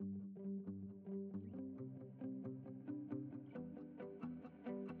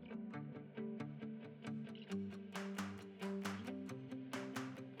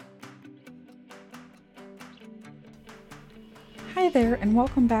Hi there, and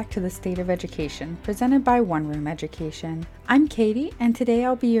welcome back to the State of Education, presented by One Room Education. I'm Katie, and today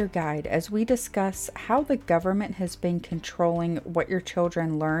I'll be your guide as we discuss how the government has been controlling what your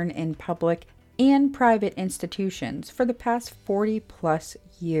children learn in public and private institutions for the past 40 plus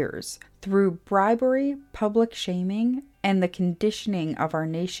years through bribery, public shaming, and the conditioning of our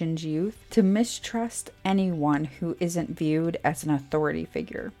nation's youth to mistrust anyone who isn't viewed as an authority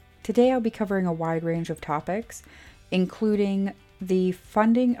figure. Today I'll be covering a wide range of topics, including the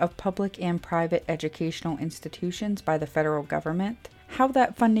funding of public and private educational institutions by the federal government, how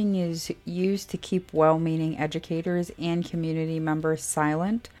that funding is used to keep well-meaning educators and community members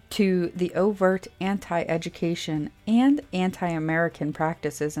silent to the overt anti-education and anti-American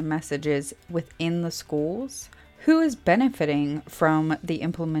practices and messages within the schools, who is benefiting from the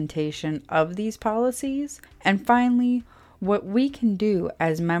implementation of these policies, and finally, what we can do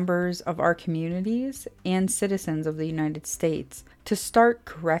as members of our communities and citizens of the United States to start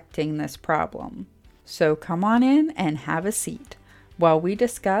correcting this problem. So come on in and have a seat while we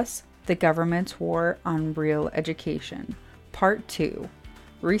discuss the government's war on real education, Part 2,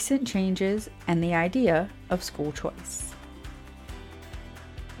 Recent Changes and the Idea of School Choice.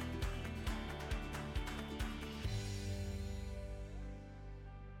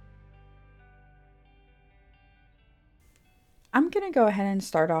 I'm going to go ahead and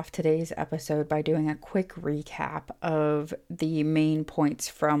start off today's episode by doing a quick recap of the main points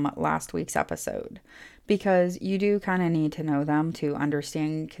from last week's episode, because you do kind of need to know them to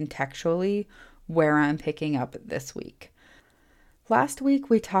understand contextually where I'm picking up this week. Last week,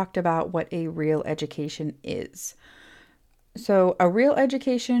 we talked about what a real education is. So, a real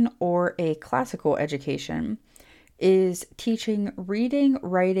education or a classical education is teaching reading,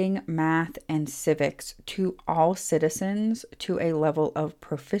 writing, math, and civics to all citizens to a level of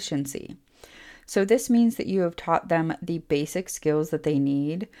proficiency. So this means that you have taught them the basic skills that they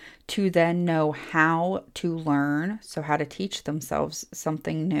need to then know how to learn, so how to teach themselves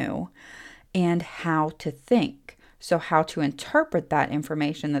something new, and how to think, so how to interpret that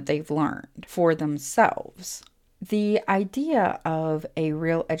information that they've learned for themselves. The idea of a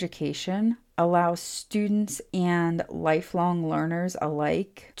real education allows students and lifelong learners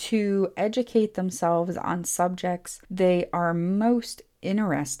alike to educate themselves on subjects they are most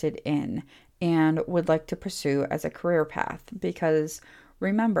interested in and would like to pursue as a career path. Because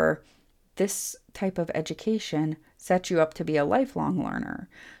remember, this type of education sets you up to be a lifelong learner.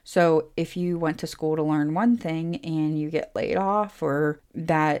 So if you went to school to learn one thing and you get laid off, or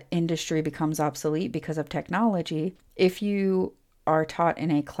that industry becomes obsolete because of technology, if you are taught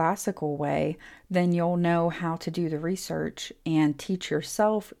in a classical way, then you'll know how to do the research and teach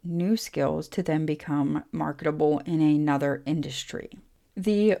yourself new skills to then become marketable in another industry.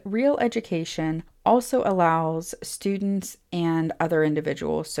 The real education also allows students and other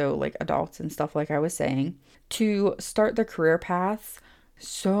individuals, so like adults and stuff like I was saying, to start their career paths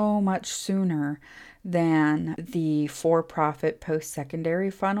so much sooner than the for-profit post-secondary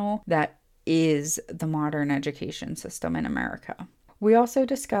funnel that is the modern education system in America. We also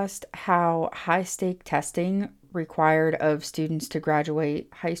discussed how high-stake testing required of students to graduate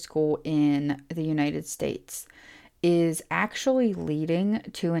high school in the United States is actually leading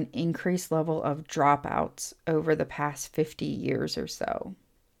to an increased level of dropouts over the past 50 years or so.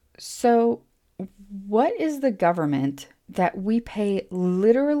 So, what is the government that we pay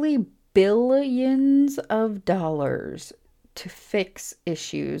literally billions of dollars to fix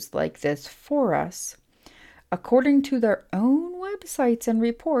issues like this for us, according to their own websites and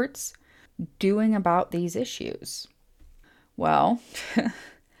reports, doing about these issues? Well,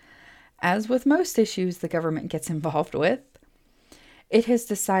 as with most issues the government gets involved with, it has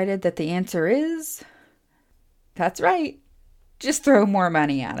decided that the answer is, that's right, just throw more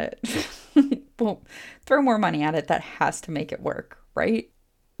money at it. Well, throw more money at it, that has to make it work, right?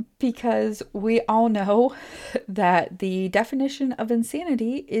 Because we all know that the definition of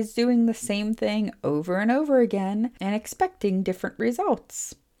insanity is doing the same thing over and over again and expecting different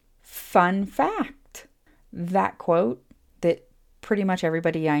results. Fun fact, that quote that pretty much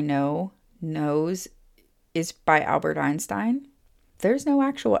everybody I know knows is by Albert Einstein. There's no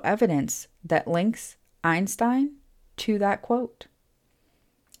actual evidence that links Einstein to that quote.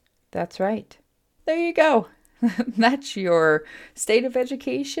 That's right. There you go. That's your State of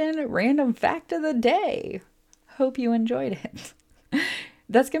Education random fact of the day. Hope you enjoyed it.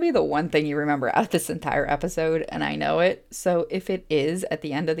 That's going to be the one thing you remember out of this entire episode, and I know it. So if it is at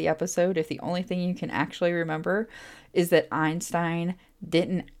the end of the episode, if the only thing you can actually remember is that Einstein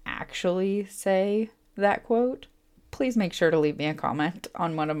didn't actually say that quote, please make sure to leave me a comment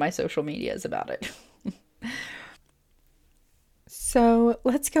on one of my social medias about it. So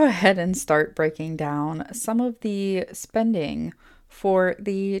let's go ahead and start breaking down some of the spending for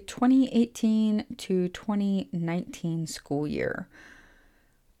the 2018 to 2019 school year.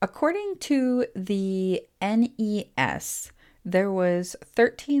 According to the NES, there was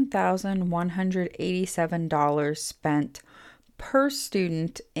 $13,187 spent per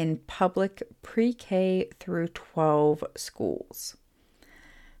student in public pre-K through 12 schools.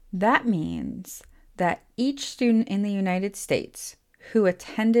 That means that each student in the United States who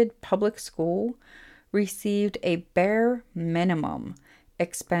attended public school received a bare minimum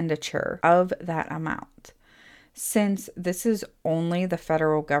expenditure of that amount. Since this is only the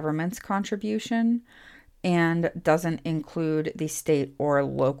federal government's contribution and doesn't include the state or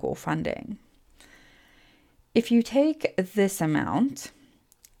local funding. If you take this amount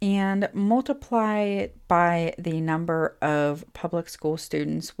and multiply it by the number of public school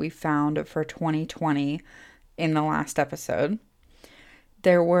students we found for 2020 in the last episode,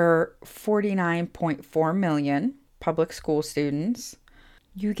 there were 49.4 million public school students.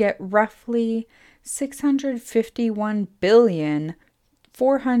 You get roughly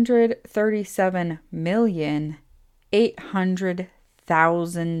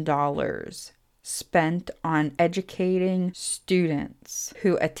 $651,437,800,000 spent on educating students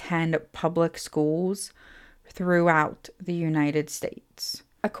who attend public schools throughout the United States.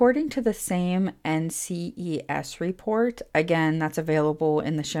 According to the same NCES report, again, that's available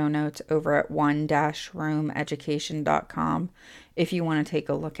in the show notes over at one-roomeducation.com if you want to take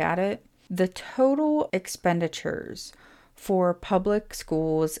a look at it. The total expenditures for public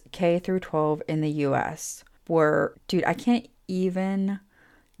schools K through 12 in the US were, I can't even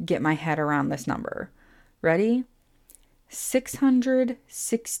get my head around this number. Ready?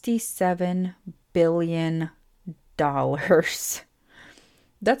 $667 billion.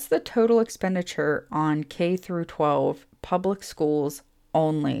 That's the total expenditure on K through 12 public schools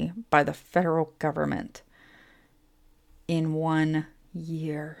only by the federal government in 1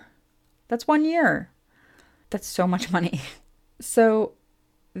 year. That's 1 year. That's so much money. So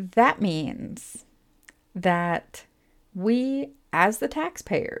that means that we, as the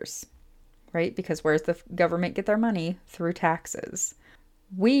taxpayers, right? Because where's the government get their money? Through taxes.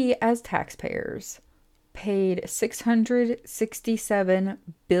 We, as taxpayers, paid $667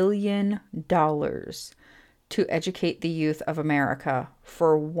 billion to educate the youth of America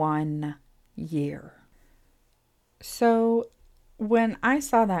for 1 year. So when I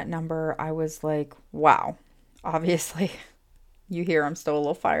saw that number, I was like, wow. Obviously, you hear I'm still a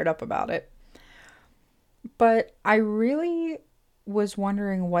little fired up about it. But I really was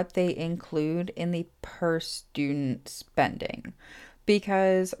wondering what they include in the per student spending.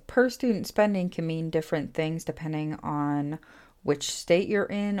 Because per student spending can mean different things depending on which state you're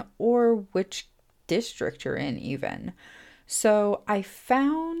in or which district you're in even. So I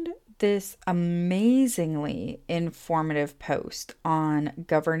found this amazingly informative post on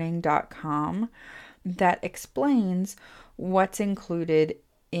governing.com that explains what's included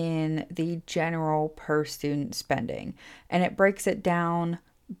in the general per student spending. And it breaks it down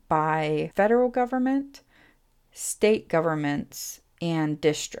by federal government, state governments, and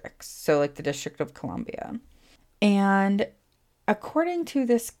districts, so like the District of Columbia. And according to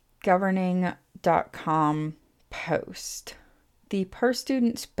this governing.com post, the per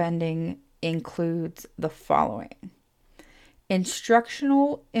student spending includes the following: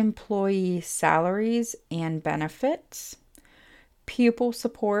 instructional employee salaries and benefits, pupil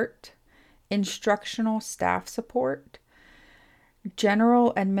support, instructional staff support,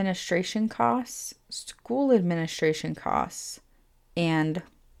 general administration costs, school administration costs, and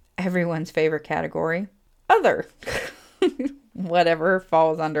everyone's favorite category, other. Whatever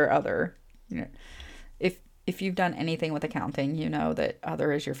falls under other. If you've done anything with accounting, you know that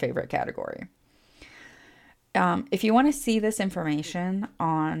other is your favorite category. If you want to see this information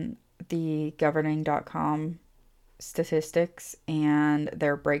on the governing.com statistics and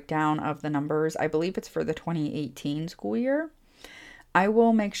their breakdown of the numbers, I believe it's for the 2018 school year, I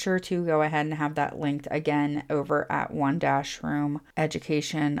will make sure to go ahead and have that linked again over at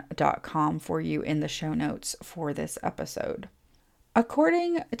one-roomeducation.com for you in the show notes for this episode.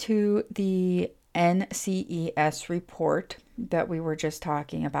 According to the NCES report that we were just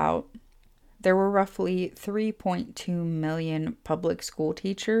talking about, there were roughly 3.2 million public school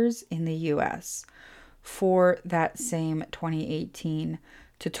teachers in the U.S. for that same 2018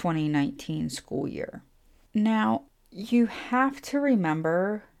 to 2019 school year. Now, you have to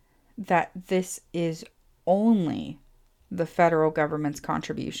remember that this is only the federal government's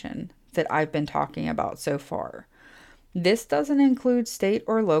contribution that I've been talking about so far. This doesn't include state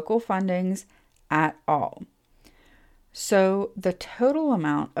or local fundings at all. So the total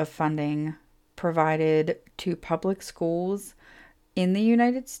amount of funding provided to public schools in the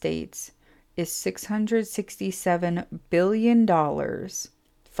United States is $667 billion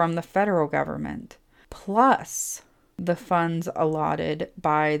from the federal government, plus the funds allotted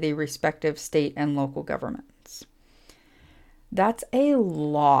by the respective state and local governments. That's a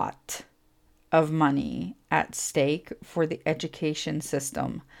lot of money at stake for the education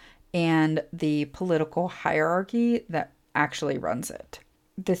system and the political hierarchy that actually runs it.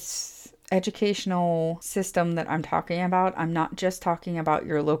 This educational system that I'm talking about, I'm not just talking about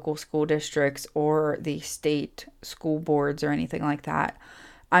your local school districts or the state school boards or anything like that.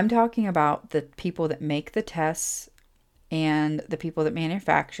 I'm talking about the people that make the tests and the people that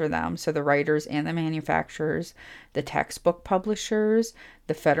manufacture them. So the writers and the manufacturers, the textbook publishers,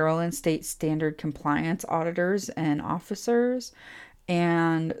 the federal and state standard compliance auditors and officers,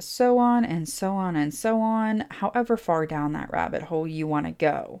 and so on and so on and so on, however far down that rabbit hole you want to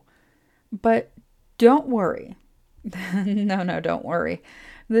go. But don't worry. No, don't worry.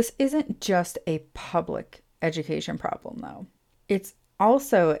 This isn't just a public education problem, though. It's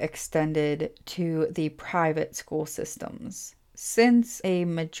also extended to the private school systems, since a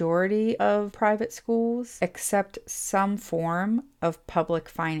majority of private schools accept some form of public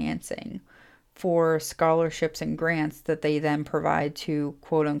financing for scholarships and grants that they then provide to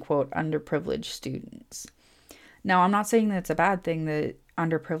quote-unquote underprivileged students. Now, I'm not saying that it's a bad thing that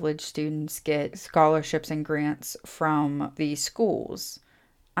underprivileged students get scholarships and grants from these schools.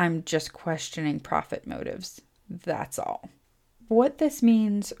 I'm just questioning profit motives. That's all. What this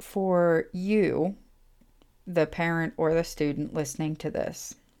means for you, the parent or the student listening to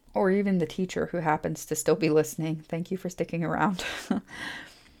this, or even the teacher who happens to still be listening, thank you for sticking around.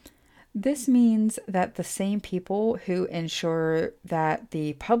 This means that the same people who ensure that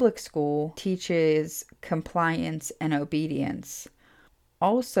the public school teaches compliance and obedience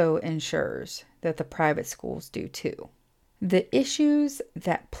also ensures that the private schools do too. The issues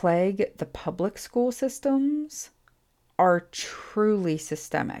that plague the public school systems are truly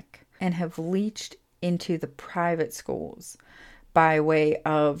systemic and have leached into the private schools by way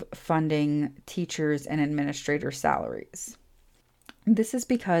of funding teachers and administrator salaries. This is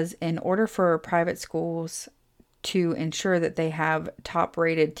because in order for private schools to ensure that they have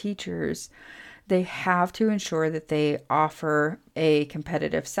top-rated teachers, they have to ensure that they offer a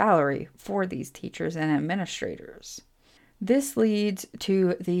competitive salary for these teachers and administrators. This leads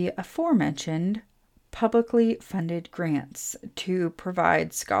to the aforementioned publicly funded grants to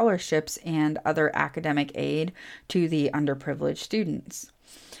provide scholarships and other academic aid to the underprivileged students.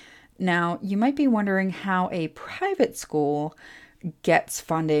 Now, you might be wondering how a private school gets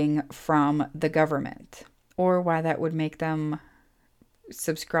funding from the government, or why that would make them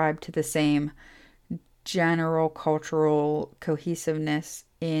subscribe to the same general cultural cohesiveness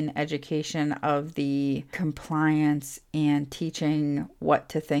in education of the compliance and teaching what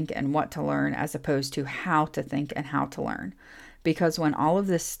to think and what to learn, as opposed to how to think and how to learn. Because when all of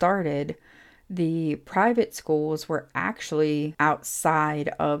this started, the private schools were actually outside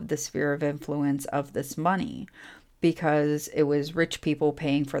of the sphere of influence of this money, because it was rich people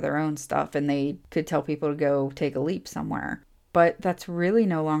paying for their own stuff and they could tell people to go take a leap somewhere. But that's really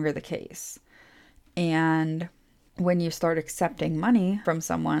no longer the case. And when you start accepting money from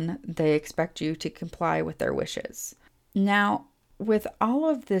someone, they expect you to comply with their wishes. Now, with all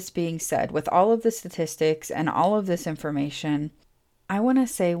of this being said, with all of the statistics and all of this information, I want to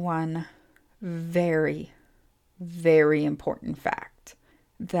say one very, very important fact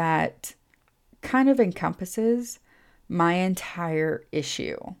that kind of encompasses my entire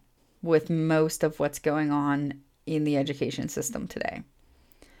issue with most of what's going on in the education system today.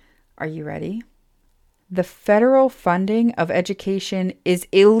 Are you ready? The federal funding of education is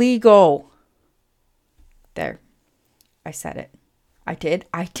illegal. There. I said it.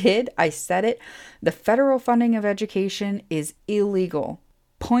 I said it. The federal funding of education is illegal.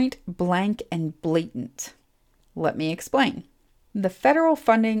 Point blank and blatant. Let me explain. The federal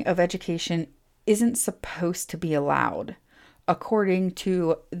funding of education isn't supposed to be allowed, according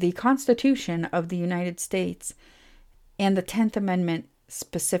to the Constitution of the United States and the 10th Amendment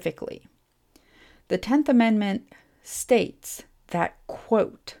specifically. The 10th Amendment states that,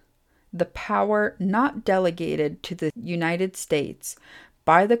 quote, the power not delegated to the United States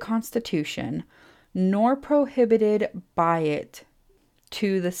by the Constitution, nor prohibited by it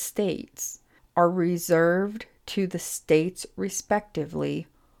to the states, are reserved to the states respectively,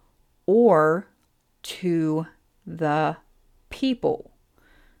 or to the people,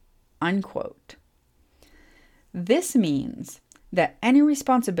 unquote. This means that any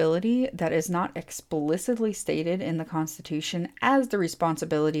responsibility that is not explicitly stated in the Constitution as the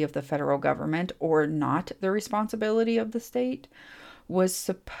responsibility of the federal government or not the responsibility of the state was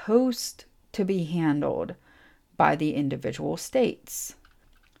supposed to be handled by the individual states.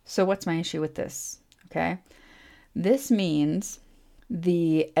 So what's my issue with this? Okay. This means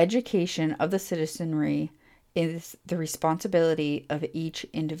the education of the citizenry is the responsibility of each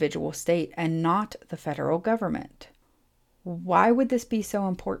individual state and not the federal government. Why would this be so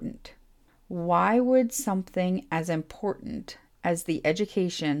important? Why would something as important as the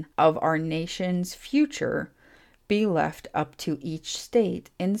education of our nation's future be left up to each state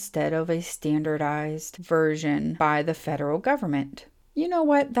instead of a standardized version by the federal government? You know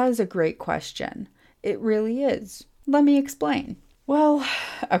what? That is a great question. It really is. Let me explain. Well,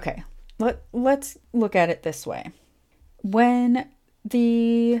 okay. Let's look at it this way. When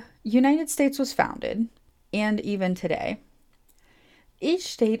the United States was founded, and even today, each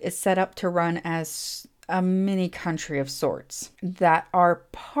state is set up to run as a mini country of sorts that are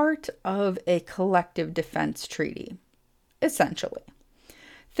part of a collective defense treaty, essentially.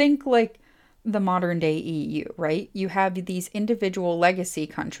 Think like the modern day EU, right? You have these individual legacy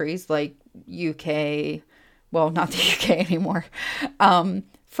countries like UK, well, not the UK anymore,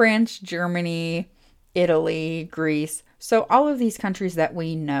 France, Germany, Italy, Greece. So all of these countries that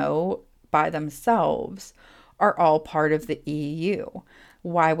we know by themselves are all part of the EU.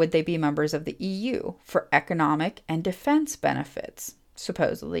 Why would they be members of the EU? For economic and defense benefits,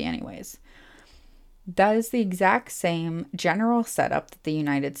 supposedly anyways. That is the exact same general setup that the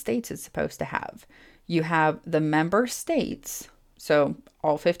United States is supposed to have. You have the member states, so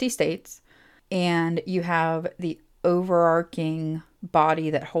all 50 states, and you have the overarching body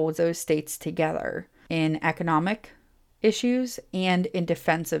that holds those states together in economic issues and in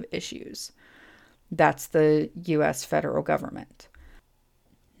defensive issues. That's the US federal government.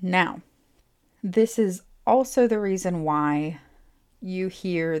 Now, this is also the reason why you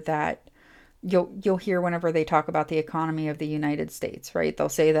hear that you'll hear whenever they talk about the economy of the United States, right? They'll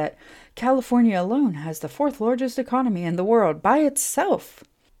say that California alone has the fourth largest economy in the world by itself.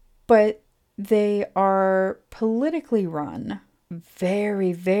 But they are politically run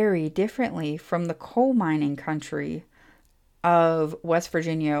very, very differently from the coal mining country of West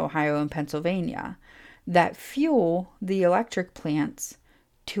Virginia, Ohio, and Pennsylvania that fuel the electric plants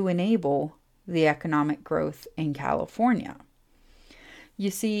to enable the economic growth in California.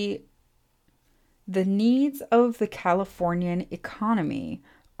 You see, the needs of the Californian economy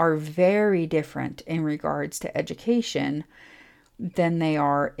are very different in regards to education than they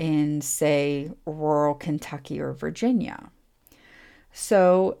are in, say, rural Kentucky or Virginia.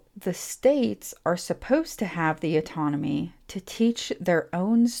 So the states are supposed to have the autonomy to teach their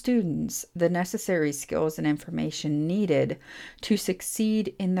own students the necessary skills and information needed to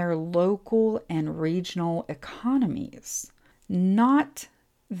succeed in their local and regional economies, not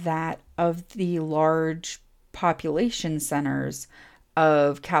that of the large population centers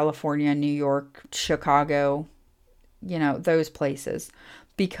of California, New York, Chicago, those places,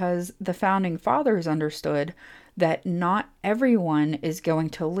 because the founding fathers understood that not everyone is going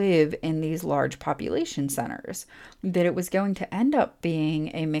to live in these large population centers, that it was going to end up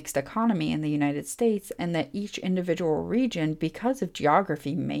being a mixed economy in the United States, and that each individual region, because of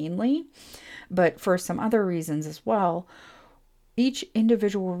geography mainly, but for some other reasons as well, each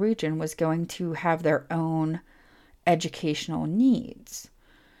individual region was going to have their own educational needs.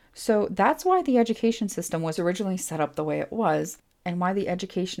 So that's why the education system was originally set up the way it was, and why the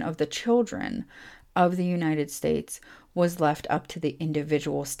education of the children of the United States was left up to the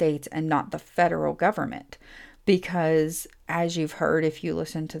individual states and not the federal government. Because, as you've heard if you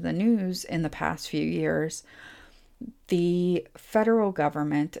listen to the news in the past few years, the federal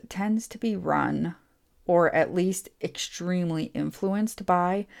government tends to be run, or at least extremely influenced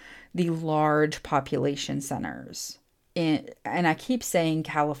by, the large population centers. And I keep saying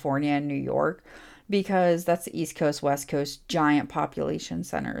California and New York because that's the East Coast, West Coast, giant population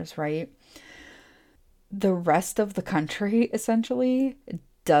centers, right? The rest of the country essentially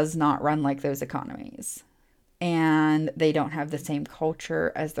does not run like those economies. And they don't have the same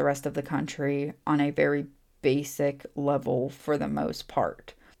culture as the rest of the country on a very basic level for the most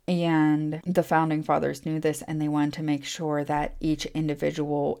part. And the founding fathers knew this, and they wanted to make sure that each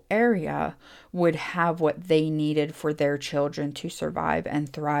individual area would have what they needed for their children to survive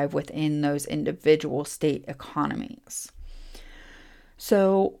and thrive within those individual state economies.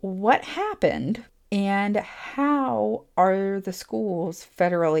 So what happened, and how are the schools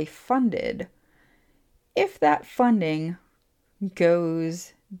federally funded if that funding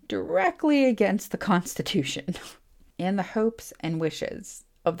goes directly against the Constitution? and the hopes and wishes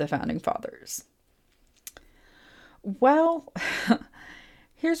of the Founding Fathers. Well,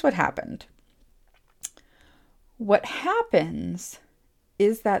 here's what happened. What happens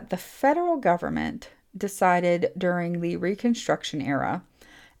is that the federal government decided during the Reconstruction era,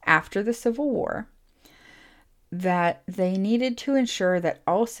 after the Civil War, that they needed to ensure that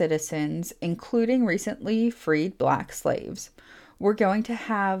all citizens, including recently freed Black slaves, were going to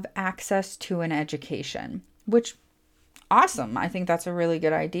have access to an education, which, awesome. I think that's a really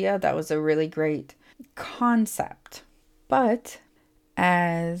good idea. That was a really great concept. But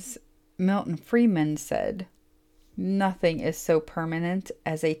as Milton Friedman said, nothing is so permanent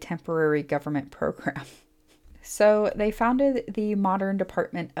as a temporary government program. So they founded the modern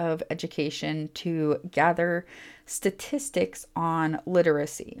Department of Education to gather statistics on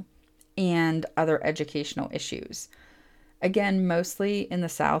literacy and other educational issues. Again, mostly in the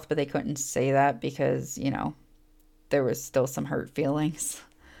South, but they couldn't say that because, there was still some hurt feelings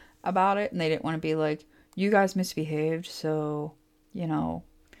about it. And they didn't want to be like, you guys misbehaved, so,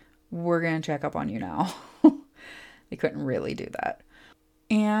 we're going to check up on you now. They couldn't really do that.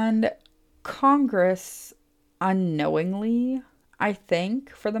 And Congress, unknowingly, I think,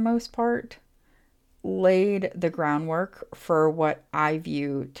 for the most part, laid the groundwork for what I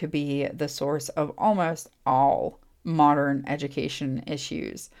view to be the source of almost all modern education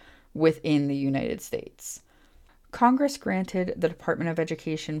issues within the United States. Congress granted the Department of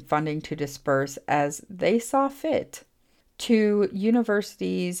Education funding to disperse as they saw fit to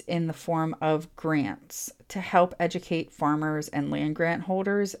universities in the form of grants to help educate farmers and land grant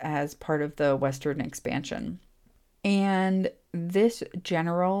holders as part of the Western expansion. And this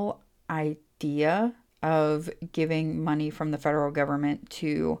general idea of giving money from the federal government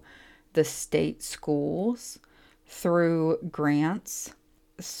to the state schools through grants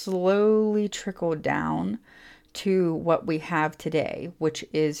slowly trickled down to what we have today, which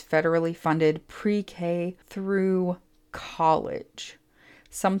is federally funded pre-K through college.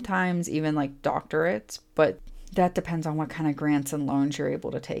 Sometimes even like doctorates, but that depends on what kind of grants and loans you're able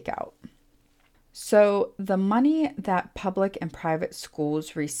to take out. So the money that public and private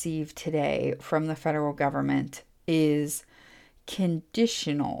schools receive today from the federal government is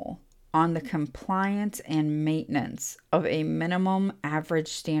conditional on the compliance and maintenance of a minimum average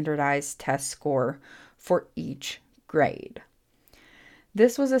standardized test score for each grade.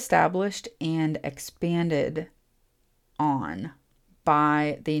 This was established and expanded on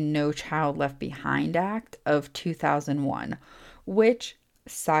by the No Child Left Behind Act of 2001, which,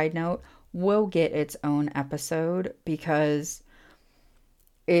 side note, will get its own episode because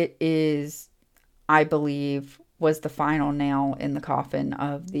it is, I believe, was the final nail in the coffin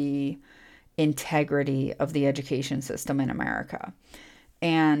of the integrity of the education system in America.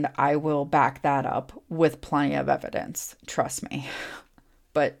 And I will back that up with plenty of evidence, trust me.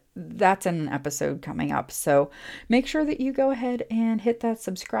 But that's in an episode coming up. So make sure that you go ahead and hit that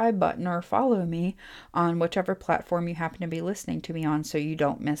subscribe button or follow me on whichever platform you happen to be listening to me on so you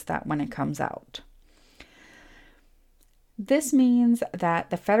don't miss that when it comes out. This means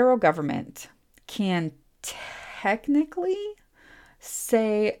that the federal government can technically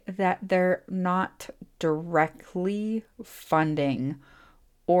say that they're not directly funding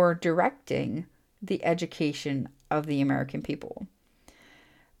or directing the education of the American people,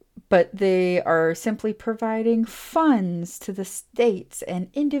 but they are simply providing funds to the states and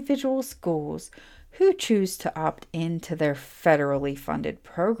individual schools who choose to opt into their federally funded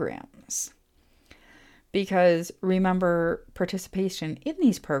programs. Because remember, participation in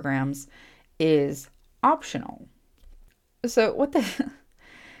these programs is optional. So what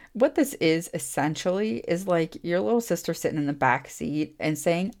this is essentially is like your little sister sitting in the back seat and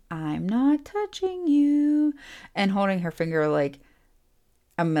saying, "I'm not touching you," and holding her finger like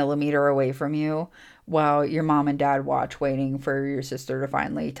a millimeter away from you while your mom and dad watch, waiting for your sister to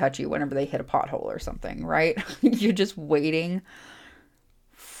finally touch you whenever they hit a pothole or something, right? You're just waiting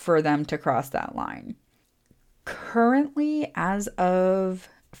for them to cross that line. Currently, as of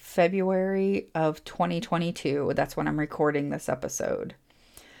February of 2022, that's when I'm recording this episode,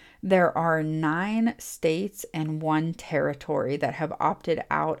 there are 9 states and 1 territory that have opted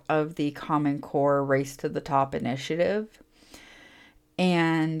out of the Common Core Race to the Top initiative,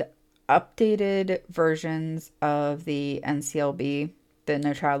 and updated versions of the NCLB, the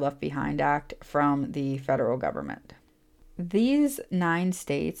No Child Left Behind Act, from the federal government. These 9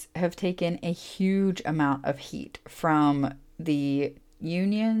 states have taken a huge amount of heat from the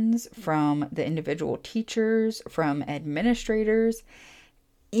unions, from the individual teachers, from administrators,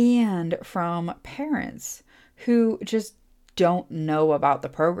 and from parents who just don't know about the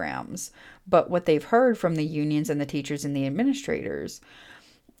programs. But what they've heard from the unions and the teachers and the administrators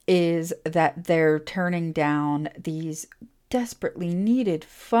is that they're turning down these desperately needed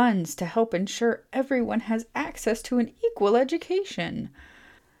funds to help ensure everyone has access to an equal education.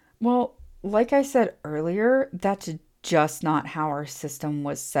 Well, like I said earlier, that's just not how our system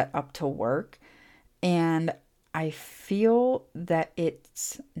was set up to work. And I feel that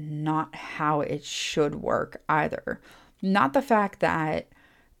it's not how it should work either. Not the fact that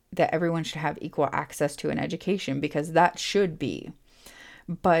everyone should have equal access to an education, because that should be.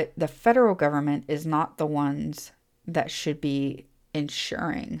 But the federal government is not the ones that should be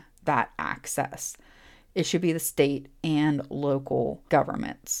ensuring that access. It should be the state and local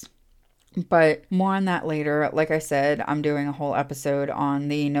governments. But more on that later. Like I said, I'm doing a whole episode on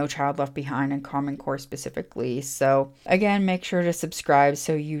the No Child Left Behind and Common Core specifically. So again, make sure to subscribe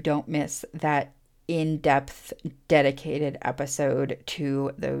so you don't miss that in-depth, dedicated episode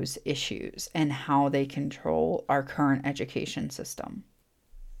to those issues and how they control our current education system.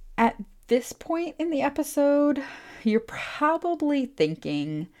 At this point in the episode, you're probably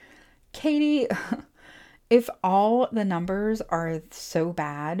thinking, Katie, if all the numbers are so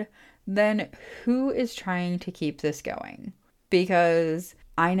bad, then who is trying to keep this going? Because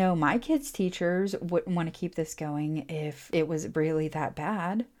I know my kids' teachers wouldn't want to keep this going if it was really that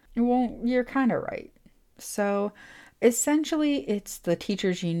bad. Well, you're kind of right. So essentially, it's the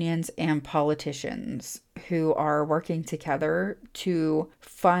teachers' unions and politicians who are working together to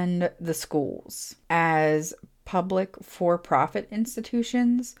fund the schools as public for-profit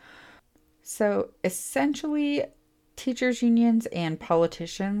institutions. So essentially, teachers' unions and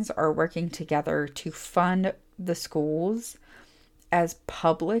politicians are working together to fund the schools as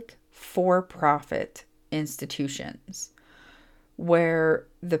public for-profit institutions, where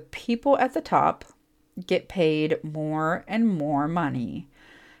the people at the top get paid more and more money,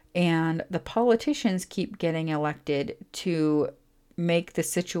 and the politicians keep getting elected to make the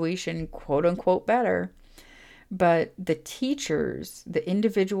situation quote unquote better. But the teachers, the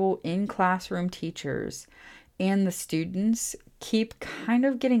individual in-classroom teachers, and the students keep kind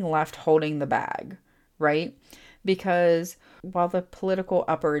of getting left holding the bag, right? Because while the political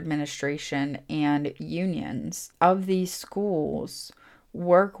upper administration and unions of these schools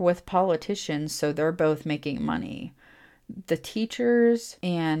work with politicians so they're both making money, the teachers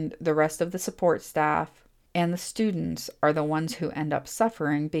and the rest of the support staff and the students are the ones who end up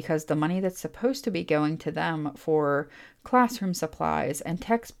suffering, because the money that's supposed to be going to them for classroom supplies and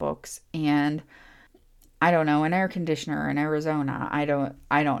textbooks and I don't know, an air conditioner in Arizona, I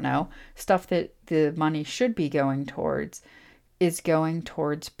don't know, stuff that the money should be going towards is going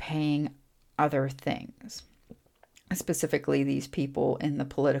towards paying other things. Specifically, these people in the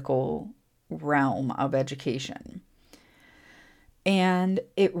political realm of education. And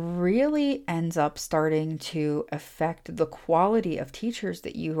it really ends up starting to affect the quality of teachers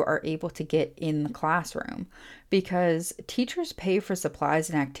that you are able to get in the classroom, because teachers pay for supplies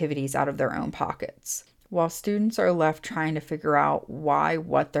and activities out of their own pockets, while students are left trying to figure out why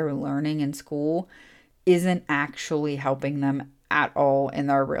what they're learning in school isn't actually helping them at all in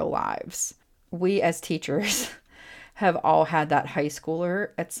their real lives. We as teachers have all had that high schooler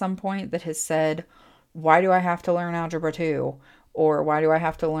at some point that has said, why do I have to learn Algebra 2? Or why do I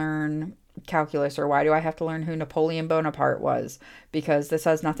have to learn calculus? Or why do I have to learn who Napoleon Bonaparte was? Because this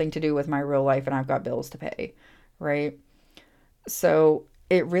has nothing to do with my real life and I've got bills to pay, right? So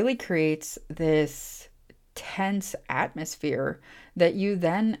it really creates this tense atmosphere that you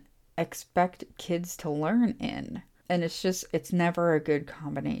then expect kids to learn in. And it's never a good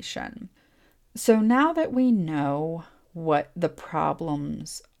combination. So now that we know what the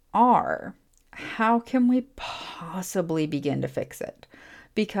problems are, how can we possibly begin to fix it?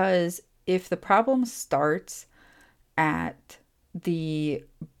 Because if the problem starts at the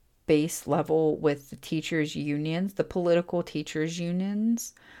base level with the teachers' unions, the political teachers'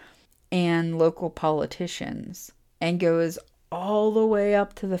 unions, and local politicians, and goes all the way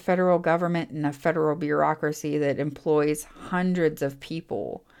up to the federal government and a federal bureaucracy that employs hundreds of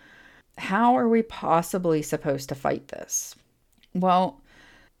people, how are we possibly supposed to fight this? Well,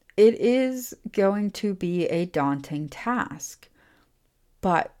 it is going to be a daunting task,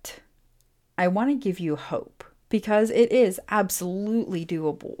 but I want to give you hope, because it is absolutely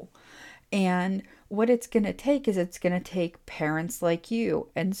doable. And what it's going to take is it's going to take parents like you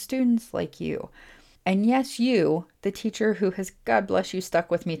and students like you. And yes, you, the teacher who has, God bless you,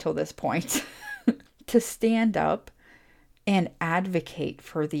 stuck with me till this point, to stand up and advocate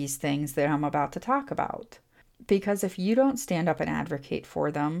for these things that I'm about to talk about. Because if you don't stand up and advocate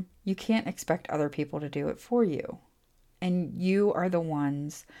for them, you can't expect other people to do it for you. And you are the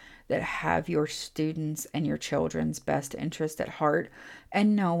ones that have your students and your children's best interest at heart,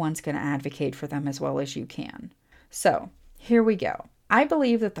 and no one's going to advocate for them as well as you can. So, here we go. I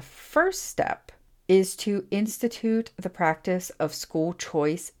believe that the first step is to institute the practice of school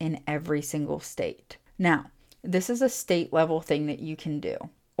choice in every single state. Now, this is a state level thing that you can do,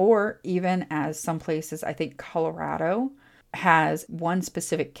 or even as some places, I think Colorado has one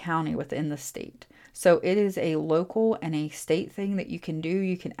specific county within the state. So it is a local and a state thing that you can do.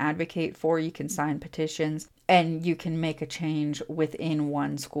 You can advocate for, you can sign petitions, and you can make a change within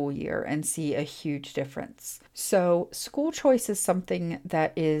one school year and see a huge difference. So school choice is something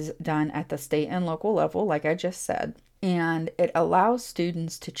that is done at the state and local level, like I just said, and it allows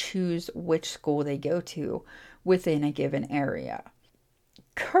students to choose which school they go to within a given area.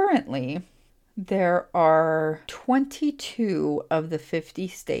 Currently, there are 22 of the 50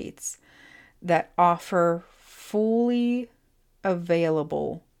 states that offer fully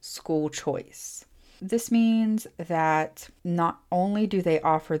available school choice. This means that not only do they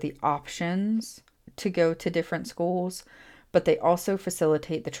offer the options to go to different schools, but they also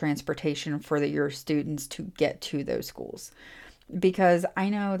facilitate the transportation for your students to get to those schools. Because I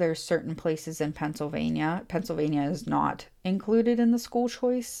know there's certain places in Pennsylvania. Pennsylvania is not included in the school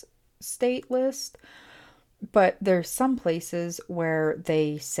choice state list, but there's some places where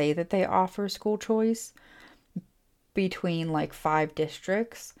they say that they offer school choice between like 5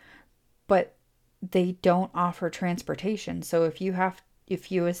 districts, but they don't offer transportation. So if you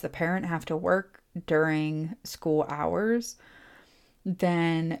as the parent have to work during school hours,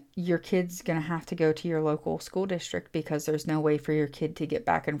 then your kid's going to have to go to your local school district because there's no way for your kid to get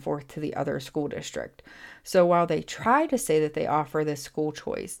back and forth to the other school district. So while they try to say that they offer this school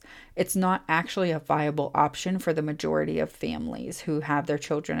choice, it's not actually a viable option for the majority of families who have their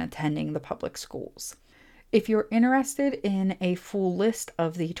children attending the public schools. If you're interested in a full list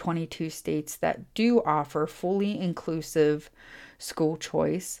of the 22 states that do offer fully inclusive school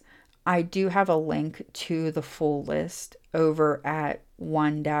choice, I do have a link to the full list over at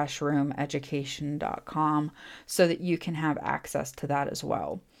one-roomeducation.com so that you can have access to that as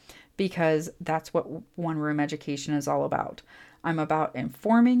well, because that's what One Room Education is all about. I'm about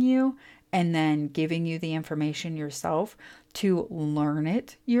informing you and then giving you the information yourself to learn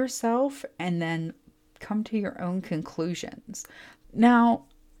it yourself and then come to your own conclusions. Now,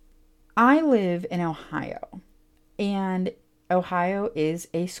 I live in Ohio, and Ohio is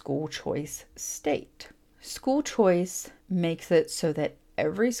a school choice state. School choice makes it so that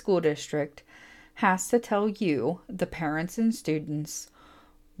every school district has to tell you, the parents and students,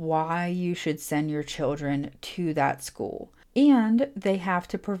 why you should send your children to that school. And they have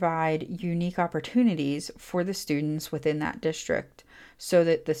to provide unique opportunities for the students within that district so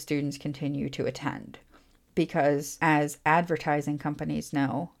that the students continue to attend. Because as advertising companies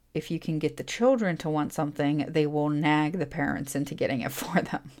know, if you can get the children to want something, they will nag the parents into getting it for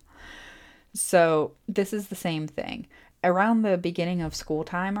them. So this is the same thing. Around the beginning of school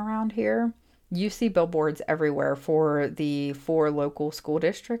time around here, you see billboards everywhere for the 4 local school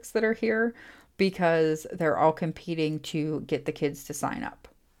districts that are here because they're all competing to get the kids to sign up.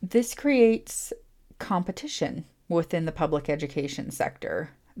 This creates competition within the public education sector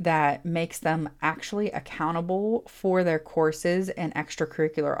that makes them actually accountable for their courses and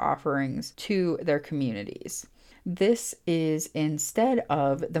extracurricular offerings to their communities. This is instead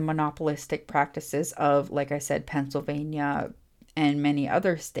of the monopolistic practices of, like I said, Pennsylvania and many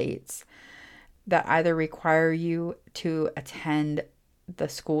other states that either require you to attend the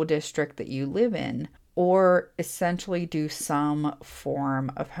school district that you live in or essentially do some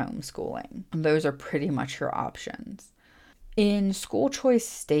form of homeschooling. Those are pretty much your options. In school choice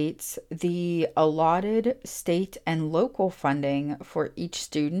states, the allotted state and local funding for each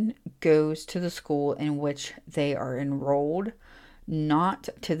student goes to the school in which they are enrolled, not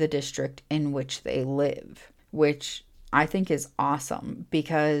to the district in which they live, which I think is awesome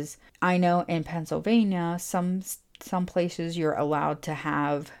because I know in Pennsylvania, some places you're allowed to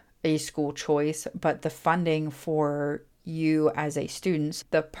have a school choice, but the funding for you as a student,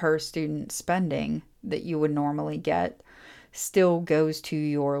 the per student spending that you would normally get, still goes to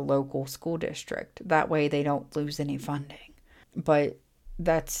your local school district. That way they don't lose any funding. But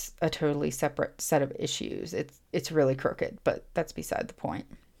that's a totally separate set of issues. It's really crooked, but that's beside the point.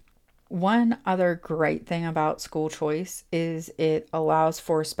 One other great thing about school choice is it allows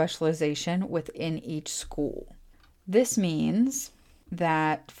for specialization within each school. This means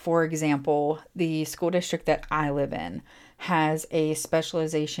that, for example, the school district that I live in has a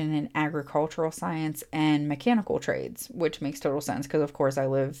specialization in agricultural science and mechanical trades, which makes total sense because, of course, I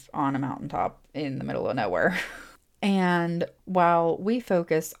live on a mountaintop in the middle of nowhere. And while we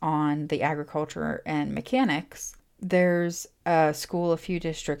focus on the agriculture and mechanics, there's a school a few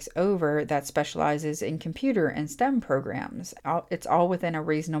districts over that specializes in computer and STEM programs. It's all within a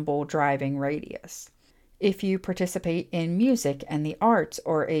reasonable driving radius. If you participate in music and the arts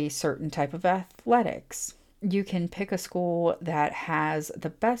or a certain type of athletics, you can pick a school that has the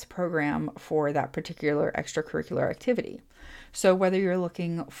best program for that particular extracurricular activity. So whether you're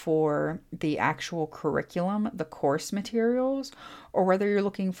looking for the actual curriculum, the course materials, or whether you're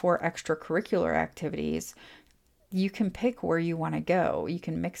looking for extracurricular activities, you can pick where you want to go. You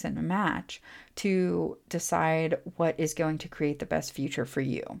can mix and match to decide what is going to create the best future for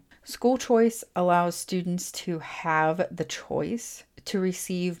you. School choice allows students to have the choice to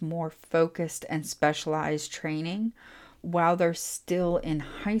receive more focused and specialized training while they're still in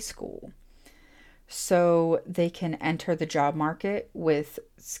high school, so they can enter the job market with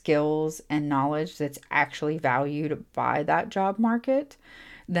skills and knowledge that's actually valued by that job market,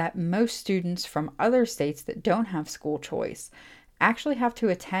 that most students from other states that don't have school choice actually have to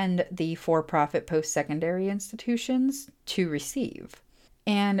attend the for-profit post-secondary institutions to receive.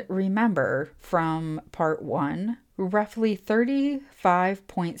 And remember from part 1, roughly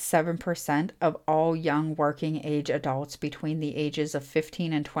 35.7% of all young working age adults between the ages of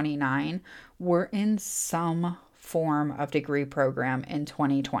 15 and 29 were in some form of degree program in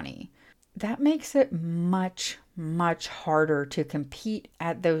 2020. That makes it much, much harder to compete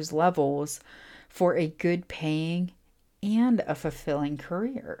at those levels for a good paying and a fulfilling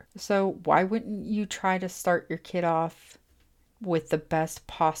career. So why wouldn't you try to start your kid off with the best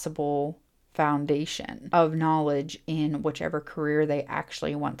possible foundation of knowledge in whichever career they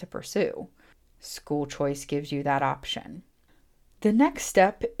actually want to pursue? School choice gives you that option. The next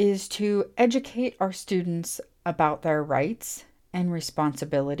step is to educate our students about their rights and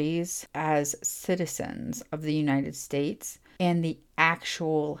responsibilities as citizens of the United States and the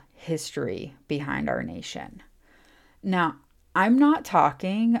actual history behind our nation. Now, I'm not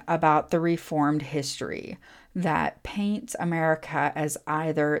talking about the Reformed history that paints America as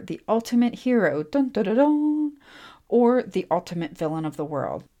either the ultimate hero, dun, dun, dun, dun, or the ultimate villain of the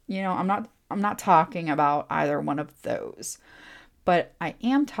world. I'm not talking about either one of those. But I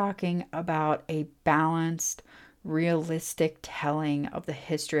am talking about a balanced, realistic telling of the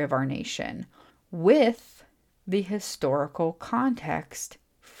history of our nation with the historical context,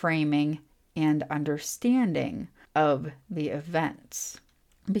 framing, and understanding of the events.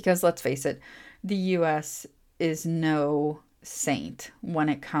 Because let's face it, the U.S. is no saint when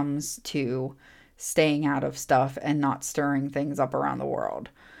it comes to staying out of stuff and not stirring things up around the world.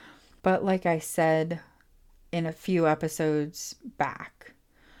 But like I said in a few episodes back,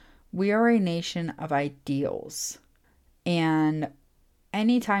 we are a nation of ideals. And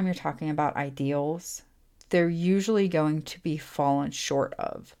anytime you're talking about ideals, they're usually going to be fallen short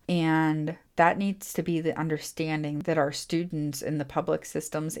of. And that needs to be the understanding that our students in the public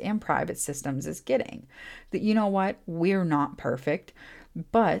systems and private systems is getting. That, you know what, we're not perfect,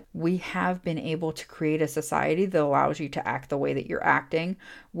 but we have been able to create a society that allows you to act the way that you're acting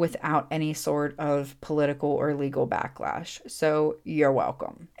without any sort of political or legal backlash. So you're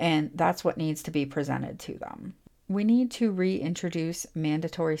welcome. And that's what needs to be presented to them. We need to reintroduce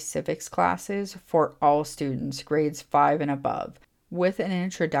mandatory civics classes for all students, grades 5 and above, with an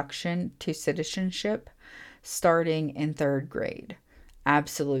introduction to citizenship starting in 3rd grade.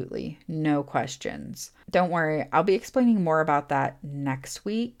 Absolutely, no questions. Don't worry, I'll be explaining more about that next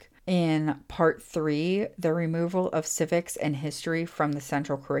week in part 3, the removal of civics and history from the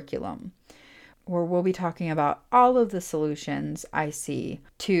central curriculum, where we'll be talking about all of the solutions I see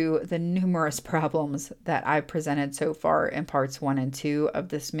to the numerous problems that I've presented so far in parts 1 and 2 of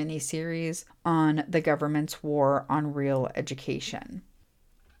this mini-series on the government's war on real education.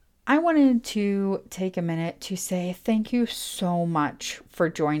 I wanted to take a minute to say thank you so much for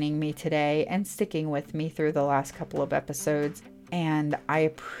joining me today and sticking with me through the last couple of episodes. And I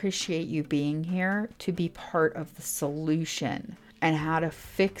appreciate you being here to be part of the solution and how to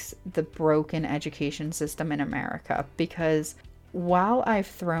fix the broken education system in America. Because while I've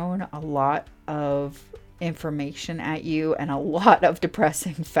thrown a lot of information at you and a lot of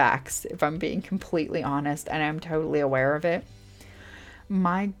depressing facts, if I'm being completely honest, and I'm totally aware of it,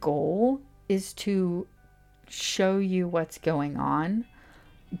 my goal is to show you what's going on,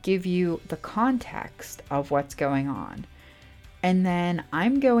 give you the context of what's going on, and then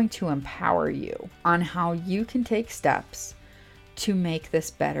I'm going to empower you on how you can take steps to make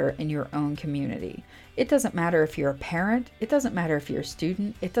this better in your own community. It doesn't matter if you're a parent, it doesn't matter if you're a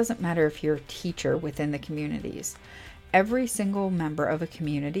student, it doesn't matter if you're a teacher within the communities. Every single member of a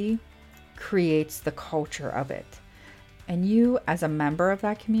community creates the culture of it. and you, as a member of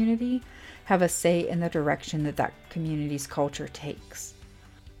that community, have a say in the direction that that community's culture takes.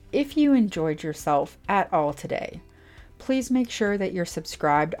 If you enjoyed yourself at all today, please make sure that you're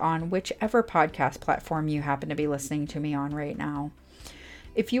subscribed on whichever podcast platform you happen to be listening to me on right now.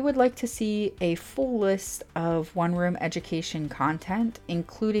 If you would like to see a full list of One Room Education content,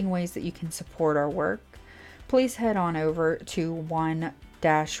 including ways that you can support our work, please head on over to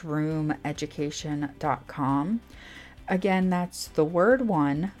one-roomeducation.com. Again, that's the word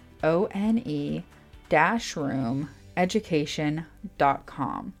one,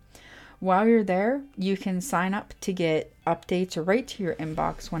 one-roomeducation.com. While you're there, you can sign up to get updates right to your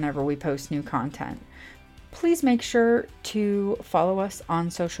inbox whenever we post new content. Please make sure to follow us on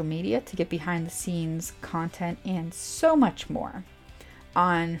social media to get behind the scenes content and so much more.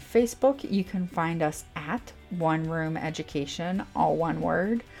 On Facebook, you can find us at One Room Education, all one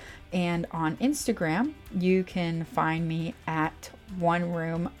word. And on Instagram, you can find me at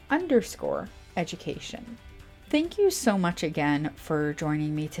oneroom_education. Thank you so much again for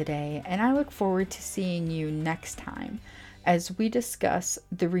joining me today, and I look forward to seeing you next time as we discuss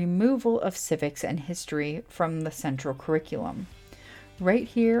the removal of civics and history from the central curriculum, right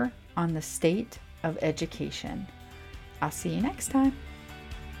here on the State of Education. I'll see you next time.